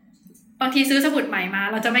บางทีซื้อสมุดใหม่มา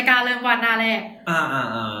เราจะไม่กล้าเริ่มวาดหน้าแรก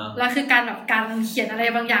แล้วคือการแบบการเขียนอะไร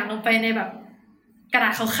บางอย่างลงไปในแบบกระดา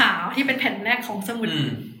ษขาวๆที่เป็นแผ่นแรกของสมุด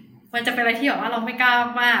มันจะเป็นอะไรที่แบบว่าเราไม่กล้า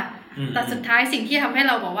มากแต่สุดท้ายสิ่งที่ทำให้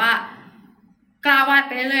เราบอกว่ากล้าวาดไ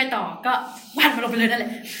ปเรื่อยๆต่อก็วาดมันลงไปเลยนั่นแหล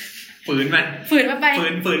ะฝืนมันไป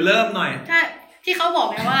ฝืนเริ่มหน่อยใช่ที่เขาบอก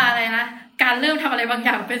ไงว่าอะไรนะการเริ่มทำอะไรบางอ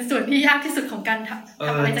ย่างเป็นส่วนที่ยากที่สุดของการท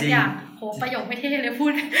ำอะไรสักอย่างโหประโยคไม่เท่เลยพู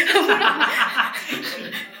ด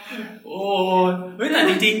โอ้เฮ้ยแต่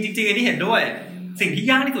จริงๆอันนี้เห็นด้วยสิ่งที่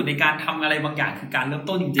ยากที่สุดในการทำอะไรบางอย่างคือการเริ่ม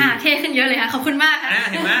ต้นจริงๆเท่ขึ้นเยอะเลยค่ะขอบคุณมากค่ะ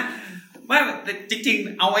เห็นไหมว่าจริง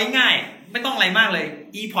ๆเอาไว้ง่ายไม่ต้องอะไรมากเลย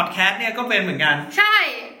podcast เนี่ยก็เป็นเหมือนกันใช่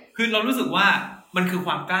คือเรารู้สึกว่ามันคือค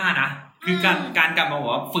วามกล้านะคือการกลับมาบอ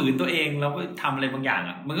กว่าฝืนตัวเองแล้วทำอะไรบางอย่าง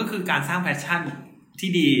มันก็คือการสร้างแพชชั่นที่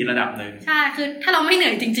ดีระดับหนึ่งใช่คือถ้าเราไม่เหนื่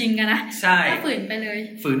อยจริงๆนะใช่ก็ฝืนไปเลย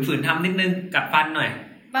ฝืนทำนิดนึงกัดฟันหน่อย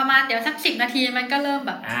ประมาณเดี๋ยวสัก10 นาทีมันก็เริ่มแ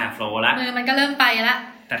บบโฟลว์ละมือมันก็เริ่มไปละ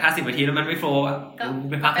แต่ถ้า10 นาทีแล้วมันไม่โฟลว์ก็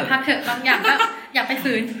ไปพักเถอะบางอย่างก็อย่าไป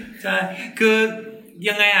ฝืนใช่คือ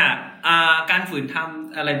ยังไงการฝืนท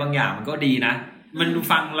ำอะไรบางอย่างมันก็ดีนะมันดู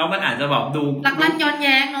ฟังแล้วมันอาจจะแบบดูลักลั่นย้อนแ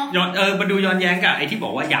ย้งเนาะมันดูย้อนแย้งกับไอ้ที่บอ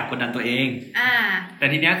กว่าอยากกดดันตัวเองแต่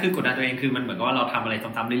ทีเนี้ยคือกดดันตัวเองคือมันเหมือนกับว่าเราทำอะไร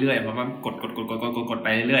ซ้ำๆเรื่อยๆมันกดไป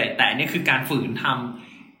เรื่อยๆแต่อันนี้คือการฝืนท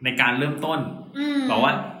ำในการเริ่มต้นบอกว่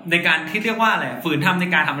าในการที่เรียกว่าอะไรฝืนทำใน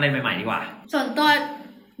การทำอะไรใหม่ๆดีกว่าส่วนตัว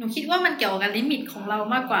หนูคิดว่ามันเกี่ยวกับลิมิตของเรา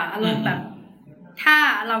มากกว่าอารมณ์แบบ ถ้า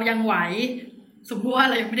เรายังไหวสมมติว่า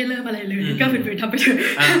เรายังไม่ได้เริ่มอะไรเลยก็ฝืนๆทำไปเถอะ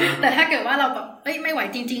แต่ถ้าเกิดว่าเราแบบไม่ไหว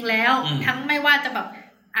จริงๆแล้วทั้งไม่ว่าจะแบบ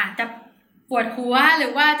อาจจะปวดหัวหรื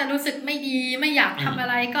อว่าจะรู้สึกไม่ดีไม่อยากทำอะ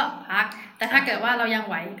ไรก็พักแต่ถ้าเกิดว่าเรายัง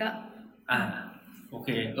ไหวก็โอเค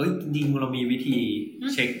จริงๆเรามีวิธี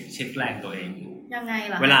เช็คแรงตัวเองอยู่ยังไง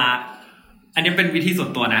ล่ะเวลาอันนี้เป็นวิธีส่ว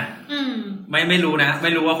นตัวนะไม่รู้นะไ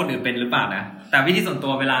ม่รู้ว่าคนอื่นเป็นหรือเปล่านะแต่วิธีส่วนตั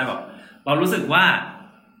วเวลาแบบเรารู้สึกว่า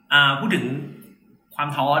พูดถึงความ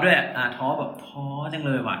ท้อด้วยท้อแบบท้อจังเ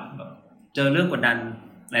ลยว่ะแบบเจอเรื่องกดดัน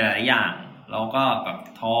หลายๆอย่างแล้วก็แบบ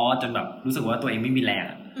ท้อจนแบบรู้สึกว่าตัวเองไม่มีแรง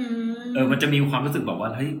มันจะมีความรู้สึกแบบว่า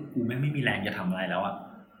เฮ้ยกูไม่มีแรงจะทำอะไรแล้ว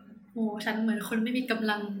โอ้ฉันเหมือนคนไม่มีกำ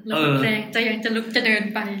ลังแล้วแรงจะยังจะลุกจะเดิน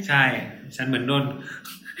ไปใช่ฉันเหมือนโด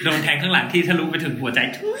นแทงข้างหลังที่ทะลุไปถึงหัวใจ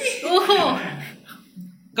โอ้โห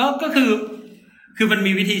ก็คือมัน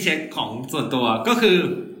มีวิธีเช็คของส่วนตัวก็คือ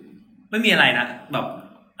ไม่มีอะไรนะแบบ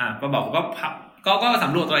ก็บอกก็ส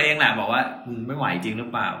ำรวจตัวเองแหละบอกว่ามึงไม่ไหวจริงหรือ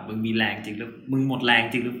เปล่ามึงมีแรงจริงหรือมึงหมดแรง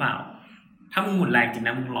จริงหรือเปล่าถ้ามึงหมดแรงจริงน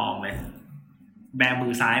ะมึงลองเลยแบมื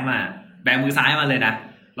อซ้ายมาเลยนะ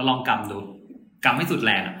แล้วลองกำดูกำให้สุดแ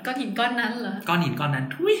รงก้อนหินก้อนนั้นเหรอก้อนหินก้อนนั้น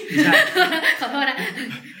ทุยใช่ขอโทษนะ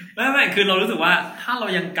ไม่คือเรารู้สึกว่าถ้าเรา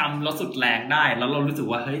ยังกำแล้วสุดแรงได้แล้วเรารู้สึก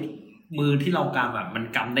ว่าเฮ้ยมือที่เรากำมัน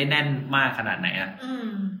กำได้แน่นมากขนาดไหน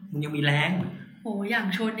มึงยังมีแรงโหอย่าง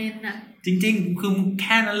โชเน็นน่ะจริงๆคือแ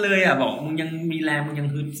ค่นั้นเลยบอกมึงยังมีแรงมึงยัง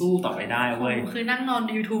ฮึดสู้ต่อไปได้เว้ยคือนั่งนอนใน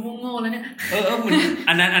YouTube โง่ๆแล้วเนี่ยมัน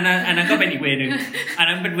อันนั้นก็เป็นอีกเวนึงอัน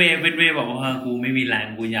นั้นเป็นเวแบบว่ากูไม่มีแรง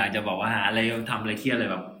กูอยากจะบอกว่าหาอะไรทำอะไรเครียดเลย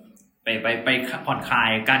แบบไปผ่อนคลาย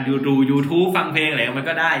การดู YouTube ฟังเพลงอะไรมัน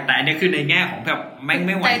ก็ได้แต่อันนี้คือในแง่ของแบบไ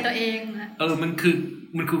ม่ไหวใจตัวเองนะมัน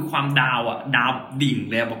คือความดาวดิ่ง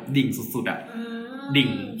เลยแบบดิ่งสุดๆดิ่ง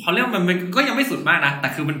เขาเรียกมันก็ยังไม่สุดมากนะแต่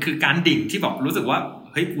คือมันคือการดิ่งที่แบบรู้สึกว่า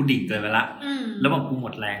เฮ้ยกูดิ่งเกินไปละแล้วแบบกูหม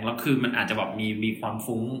ดแรงแล้วคือมันอาจจะแบบมีความ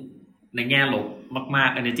ฟุ้งในแง่ลบมาก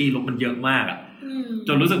ๆ energy ลบมันเยอะมากจ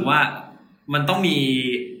นรู้สึกว่ามันต้องมี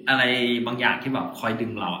อะไรบางอย่างที่แบบคอยดึ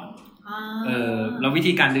งเราแล้ววิ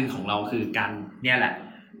ธีการดึงของเราคือการเนี่ยแหละ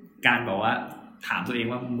การบอกว่าถามตัวเอง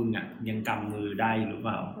ว่ามึงยังกำมือได้หรือเป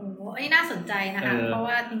ล่าโอ้น่าสนใจนะคะเพราะ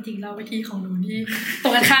ว่าจริงๆเราวิธีของหนูนี่ตร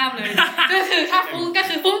งกันข้ามเลย ก็คือถ้าฟุ้งก็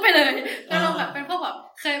คือฟุ้งไปเลยก็ลงแบบเป็นพวกแบบ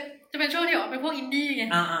เคยจะเป็นช่วงที่แบบเป็นพวกอินดี้ไง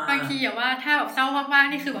บางทีว่าถ้าแบบเศร้ามาก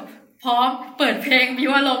ๆนี่คือแบบพร้อมเปิดเพลงมี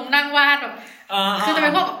อารมณ์นั่งวาดแบบคือจะเป็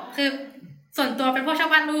นพวกคือส่วนตัวเป็นพวกชอ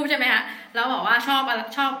บวาดรูปใช่ไหมคะแล้วบอกว่าชอบว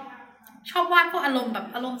าดพวกอารมณ์แบบ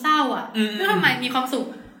อารมณ์เศร้าเพื่อทำไมมีความสุข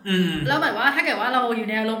แล้วแบบว่าถ้าเกิดว่าเราอยู่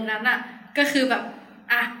ในอารมณ์นั้นก็คือแบบ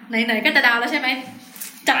ไหนๆก็จะดาวแล้วใช่ไหม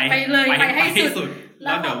จัดไปเลยไปให้สุดแ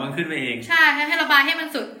ล้วเดี๋ยวมันขึ้นไปเองใช่ให้ระบายให้มัน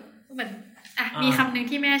สุดเหมือนมีคำหนึ่ง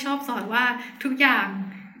ที่แม่ชอบสอนว่าทุกอย่าง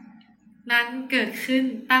นั้นเกิดขึ้น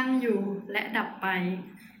ตั้งอยู่และดับไป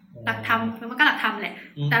หลักธรรมมันก็หลักธรรมแหละ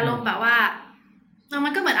แต่ลมแบบว่ามั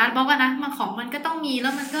นก็เหมือนอาร์ตบล็อกนะมันของมันก็ต้องมีแล้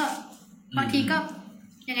วมันก็บางทีก็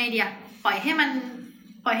ยังไงเดียปล่อยให้มั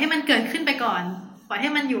นเกิดขึ้นไปก่อนปล่อยให้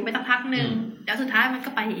มันอยู่ไปสักพักนึงเดี๋ยวสุดท้ายมันก็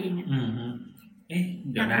ไปเอง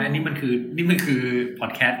เดี๋ยวนะอันนี้มันคือพอ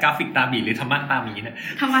ดแคสต์กราฟิกตาหมีหรือธรรมะตาหมีนะ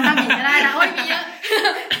ธรรมะตาหมีก็ได้นะโอ้ยมีเยอะ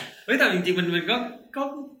แต่จริงๆมันก็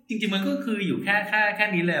จริงๆมันก็คืออยู่แค่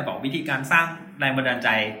นี้เลยบอกวิธีการสร้างแรงบันดาลใจ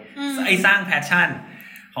สร้างแพชชั่น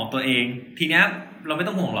ของตัวเองทีเนี้ยเราไม่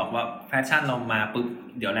ต้องห่วงหรอกว่าแพชชั่นเรามาปุ๊บ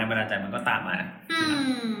เดี๋ยวแรงบันดาลใจมันก็ตามมา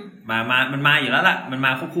มันมาอยู่แล้วล่ะมันม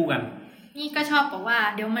าคู่กันนี่ก็ชอบบอกว่า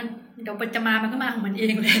เดี๋ยวมันจะมามันก็มาของมันเอ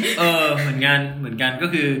งเลยเหมือนกันก็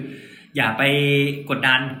คืออย่าไปกด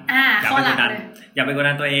ดันอย่าไปกด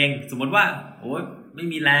ดันตัวเองสมมติว่าโอ้ยไม่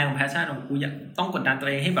มีแรงแพชชั่นของกูอยากต้องกดดันตัว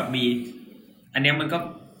เองให้แบบมีอันเนี้ยมันก็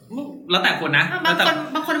แล้วแต่คนนะ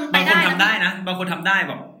บางคนทำได้นะบางคนทำได้แ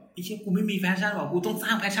บบไอ้เชี่ยกูไม่มีแพชชั่นบอกกูต้องสร้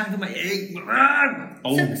างแพชชั่นขึ้นมาเอง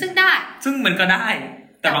ซึ่งได้ซึ่งมันก็ได้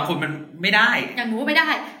แต่บางคนมันไม่ได้อย่างหนูไม่ได้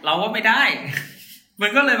เราก็ไม่ได้มั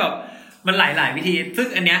นก็เลยแบบมันหลายวิธีซึ่ง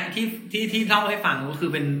อันเนี้ยที่เล่าให้ฟังก็คือ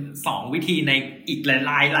เป็น2วิธีในอีกห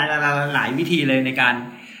ลายวิธีเลยใน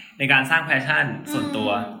การสร้างแพชชั่นส่วนตัว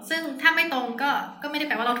ซึ่งถ้าไม่ตรงก็ไม่ได้แ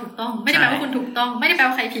ปลว่าเราถูกต้องไม่ได้แปลว่าคุณถูกต้องไม่ได้แปล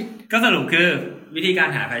ว่าใครผิดก็สรุปคือวิธีการ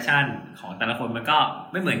หาแพชชั่นของแต่ละคนมันก็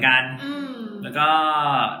ไม่เหมือนกันแล้วก็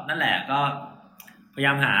นั่นแหละก็พยาย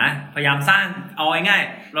ามสร้างเอาง่าย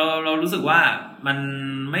ๆเรารู้สึกว่ามัน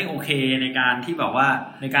ไม่โอเคในการที่แบบว่า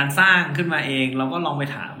ในการสร้างขึ้นมาเองเราก็ลองไป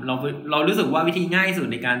ถามเรารู้สึกว่าวิธีง่ายสุด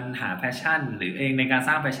ในการหาแพชชั่นหรือเองในการส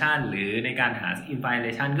ร้างแพชชั่นหรือในการหาอินสปิเร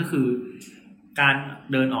ชันก็คือการ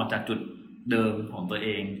เดินออกจากจุดเดิมของตัวเอ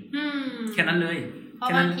งแค่นั้นเลยเพราะ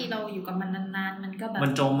บางทีเราอยู่กับมันนานๆมันก็แบบมั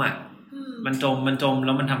นจมมันจมแ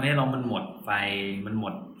ล้วมันทำให้เรามันหมดไฟมันหม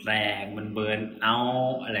ดแรงมันเบิร์นเอา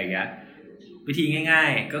อะไรอย่างเงี้ยวิธีง่า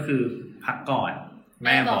ยๆก็คือ พักก่อนแ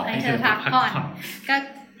ม่บอกให้เธอพักก่อน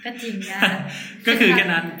ก็จริงนะ ก็คือแค่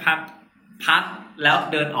นั้นพักแล้ว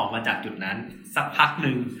เดินออกมาจากจุดนั้นสักพัก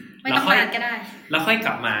นึงแล้วค่อยก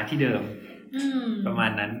ลับมาที่เดิมประมา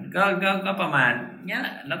ณนั้นก็ประมาณเนี้ยแหล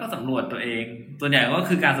ะแล้วก็สำรวจตัวเองตัวใหญ่ก็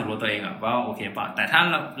คือการสำรวจตัวเองอะว่าโอเคป่ะแต่ถ้า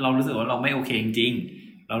เรารู้สึกว่าเราไม่โอเคจริง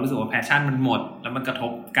ๆเรารู้สึกว่าแพชชั่นมันหมดแล้วมันกระท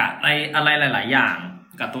บกับอะไรหลายๆอย่าง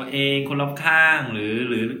กับตัวเองคนรอบข้างห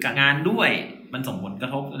รือกับงานด้วยมันส่งผลกร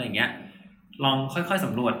ะทบอะไรเงี้ยลองค่อยๆส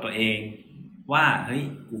ำรวจตัวเองว่าเฮ้ย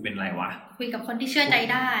กูเป็นไรวะคุยกับคนที่เชื่อใจ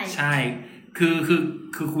ได้ใช่คื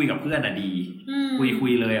อคุยกับเพื่อนอะดีคุ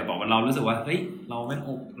ยเลยอะบอกว่าเรารู้สึกว่าเฮ้ยเราไม่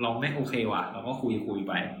โอเคว่ะเราก็คุย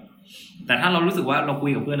ไปแต่ถ้าเรารู้สึกว่าเราคุ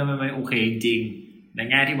ยกับเพื่อนแล้วไม่โอเคจริงๆใน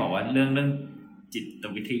แง่ที่บอกว่าเรื่องจิต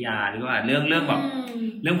วิทยาหรือว่าเรื่องแบบ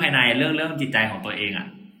เรื่องภายในเรื่องจิตใจของตัวเองอะ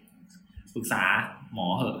ปรึกษาหมอ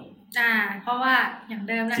เหอะเพราะว่าอย่าง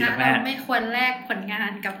เดิมนะคะเราไม่ควรแลกผลงา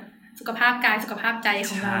นกับสุขภาพกายสุขภาพใจ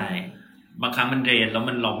ของเราบางครั้งมันเรียนแล้ว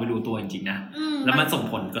มันเราไม่รู้ตัวจริงๆนะแล้วมันส่ง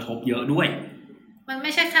ผลกระทบเยอะด้วยมันไ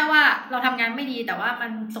ม่ใช่แค่ว่าเราทำงานไม่ดีแต่ว่ามั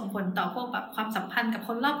นส่งผลต่อพวกแบบความสัมพันธ์กับค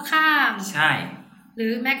นรอบข้างใช่หรื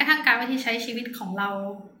อแม้กระทั่งการวิธีใช้ชีวิตของเรา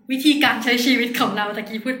วิธีการใช้ชีวิตของเราตะ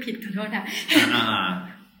กี้พูดผิดขอโทษนะ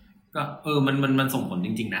ก็มันส่งผลจ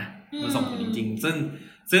ริงๆนะมันส่งผลจริงๆ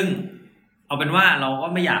ซึ่งเอาเป็นว่าเราก็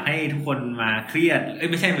ไม่อยากให้ทุกคนมาเครียด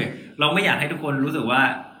ไม่ใช่เลยเราไม่อยากให้ทุกคนรู้สึกว่า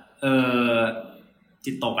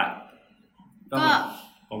จิตตกอ่ะก็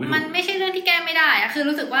มันไม่ใช่เรื่องที่แก้ไม่ได้อะคือ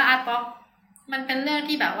รู้สึกว่าอาร์ตบล็อกมันเป็นเรื่อง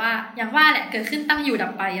ที่แบบว่าอย่างว่าแหละเกิดขึ้นตั้งอยู่ดั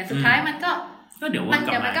บไปอ่ะสุดท้ายมันก็เดี๋ยวมั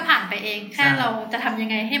นก็ผ่านไปเองแค่เราจะทำยัง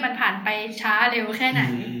ไงให้มันผ่านไปช้าเร็วแค่ไหน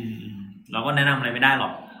เราก็แนะนำอะไรไม่ได้หรอ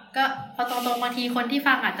กก็พอตรงๆบางทีคนที่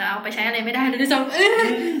ฟังอาจจะเอาไปใช้อะไรไม่ได้เลยด้วยซ้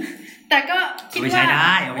ำแต่ก็คิดว่า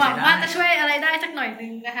หวังว่าจะช่วยอะไรได้สักหน่อยนึ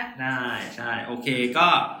งนะคะได้ใช่โอเคก็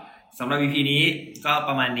สำหรับ EP นี้ก็ป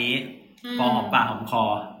ระมาณนี้พอหอมปากหอมคอ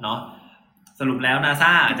เนาะสรุปแล้ว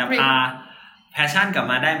NASA จะพาแพชชั่นกลับ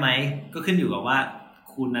มาได้ไหมก็ขึ้นอยู่กับว่า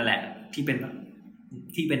คุณนั่นแหละที่เ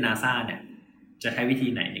ป็น NASA เนี่ยจะใช้วิธี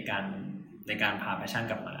ไหนในการพาแพชชั่น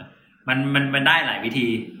กลับมามันได้หลายวิธี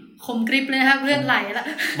คมกริบเลยครับเลือดไหลแล้ว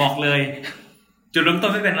บอกเลยจุดเริ่มต้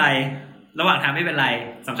นไม่เป็นไรระหว่างทางไม่เป็นไร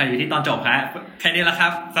สำคัญอยู่ที่ตอนจบครับแค่นี้แหละครั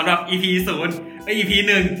บสำหรับ EP 0 EP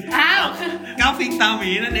 1กราฟิกตาห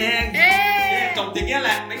มีนั่นเองจบอย่างเงี้ยแห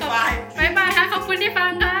ละบ๊ายบายค่ะขอบคุณที่ฟั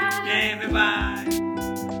งค่ะบ๊ายบาย